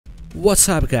What's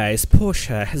up guys,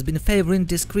 Porsche has been favoring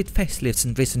discreet facelifts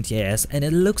in recent years, and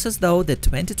it looks as though the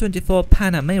 2024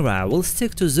 Panamera will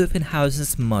stick to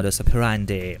Zuffenhausen's modus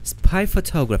operandi. Spy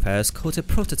photographers caught a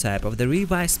prototype of the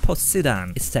revised sports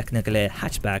sedan. It's technically a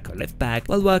hatchback or liftback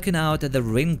while working out at the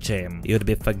ring gym. You'd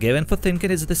be forgiven for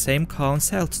thinking it's the same car on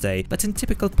sale today, but in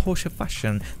typical Porsche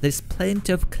fashion, there's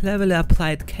plenty of cleverly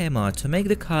applied camo to make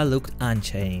the car look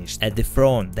unchanged. At the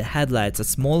front, the headlights are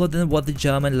smaller than what the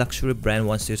German luxury brand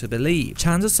wants you to believe.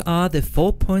 Chances are the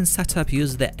 4-point setup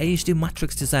uses the HD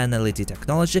Matrix design LED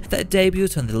technology that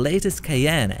debuted on the latest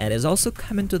Cayenne and is also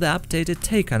coming to the updated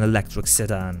Taycan electric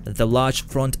sedan. The large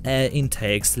front air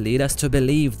intakes lead us to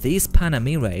believe this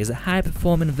Panamera is a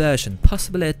high-performing version,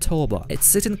 possibly a turbo. It's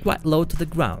sitting quite low to the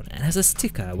ground and has a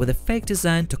sticker with a fake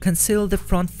design to conceal the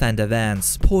front fender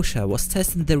vents. Porsche was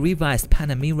testing the revised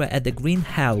Panamera at the Green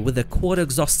Hell with a quad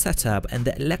exhaust setup and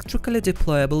the electrically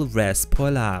deployable rear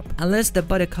spoiler. Unless the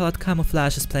body-colored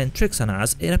camouflage is playing tricks on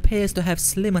us, it appears to have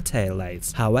slimmer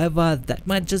taillights. However, that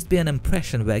might just be an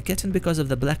impression we're getting because of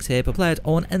the black tape applied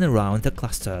on and around the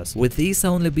clusters. With these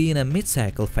only being a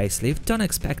mid-cycle facelift, don't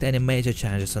expect any major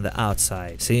changes on the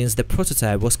outside. Since the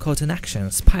prototype was caught in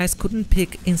action, spies couldn't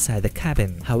peek inside the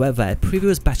cabin. However, a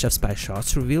previous batch of spy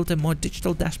shots revealed a more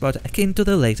digital dashboard akin to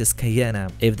the latest Cayenne.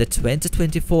 If the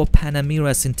 2024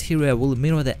 Panamera's interior will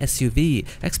mirror the SUV,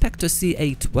 expect to see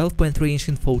a 12.3-inch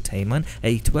infotainment,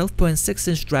 a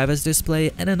 12.6-inch driver's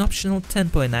display and an optional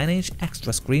 10.9-inch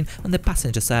extra screen on the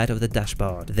passenger side of the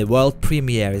dashboard. The world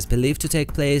premiere is believed to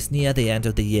take place near the end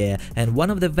of the year, and one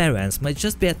of the variants might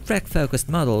just be a track-focused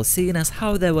model, seeing as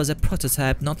how there was a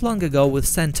prototype not long ago with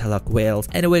center-lock wheels.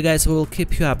 Anyway guys, we will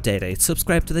keep you updated.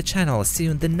 Subscribe to the channel, see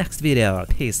you in the next video,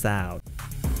 peace out.